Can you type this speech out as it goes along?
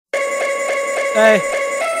Hey,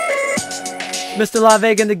 Mr. La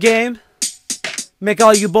Vega in the game. Make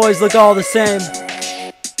all you boys look all the same.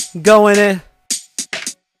 Going in.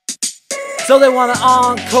 So they want an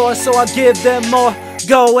encore, so I give them more.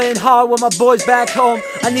 Going hard with my boys back home.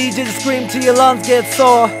 I need you to scream till your lungs get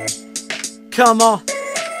sore. Come on.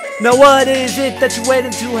 Now what is it that you're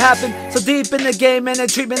waiting to happen? So deep in the game and they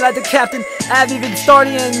treat me like the captain. I've even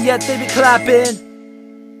started and yet they be clapping.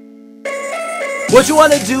 What you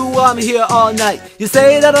wanna do? I'm here all night. You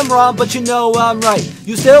say that I'm wrong, but you know I'm right.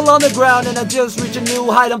 You still on the ground and I just reached a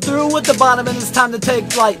new height. I'm through with the bottom and it's time to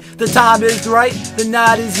take flight. The time is right, the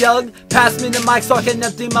night is young. Pass me the mic so I can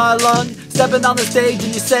empty my lung. Stepping on the stage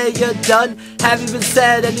and you say you're done. Have you even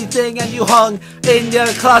said anything and you hung in your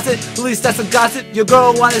closet? At least that's some gossip. Your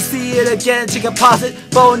girl wanna see it again, she can pause it.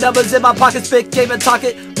 Phone numbers in my pocket, spit game and talk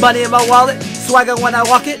it. Money in my wallet, swagger when I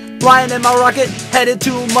walk it. Flying in my rocket, headed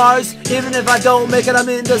to Mars. Even if I don't make it, I'm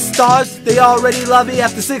in the stars. They already love me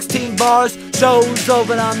after 16 bars. Show's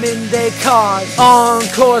over and I'm in their cars.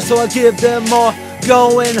 Encore, so I give them more.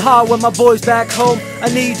 Going hard with my boys back home. I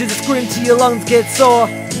need you to scream till your lungs get sore.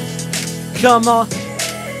 Come on.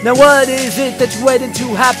 Now what is it that you're waiting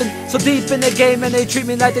to happen? So deep in the game and they treat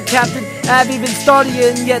me like the captain. I've even started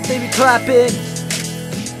and yet they be clapping.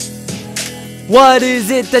 What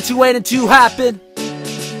is it that you're waiting to happen?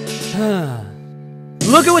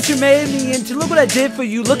 Look at what you made me into, look what I did for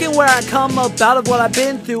you. Look at where I come up out of what I've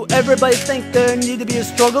been through. Everybody think there need to be a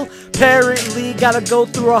struggle. Apparently gotta go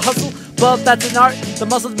through a hustle. But that's an art, the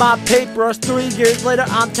muscle's my paintbrush. 3 years later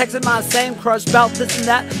I'm texting my same crush about this and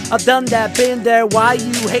that. I've done that, been there. Why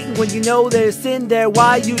you hating when you know there's sin there?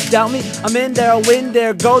 Why you doubt me? I'm in there, I'll win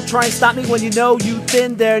there. Go try and stop me when you know you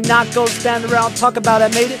thin there. Not go stand around talk about I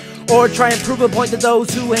made it. Or try and prove a point to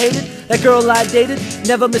those who hated. That girl I dated,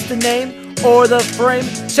 never missed a name or the frame.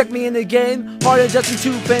 Check me in the game, hard adjusting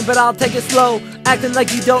to fame, but I'll take it slow. Acting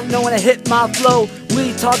like you don't know when I hit my flow.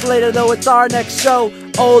 We talk later though, it's our next show.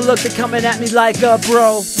 Oh look, they're coming at me like a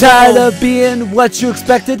bro. Tired of being what you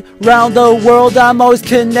expected. Round the world I'm always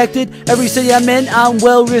connected. Every city I'm in I'm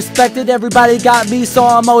well respected. Everybody got me so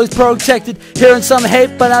I'm always protected. Hearing some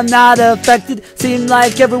hate but I'm not affected. Seem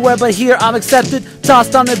like everywhere but here I'm accepted.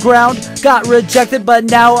 Tossed on the ground, got rejected, but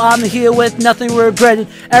now I'm here with nothing regretted.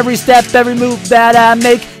 Every step, every move that I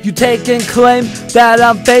make, you take and claim that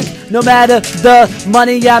I'm fake. No matter the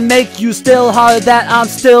money I make, you still holler that I'm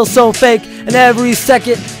still so fake. And every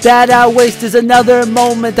second that I waste is another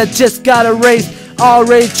moment that just got erased.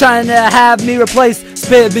 Already trying to have me replaced.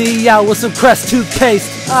 Spit me out with some Crest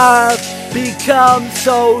toothpaste. I've become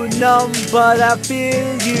so numb, but I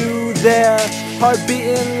feel you there. Heart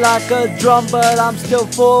beating like a drum, but I'm still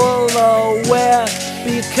full aware.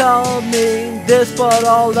 Becoming this, but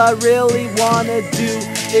all I really wanna do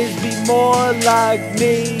is be more like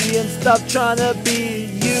me and stop trying to be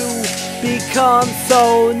you. Become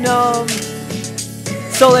so numb,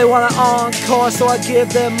 so they want an encore, so I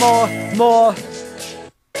give them more.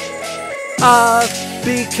 I've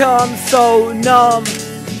become so numb,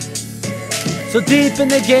 so deep in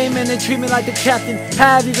the game and they treat me like the captain.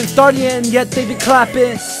 Have even started and yet they be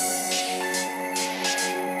clapping.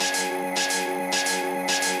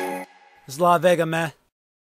 It's La Vega, man.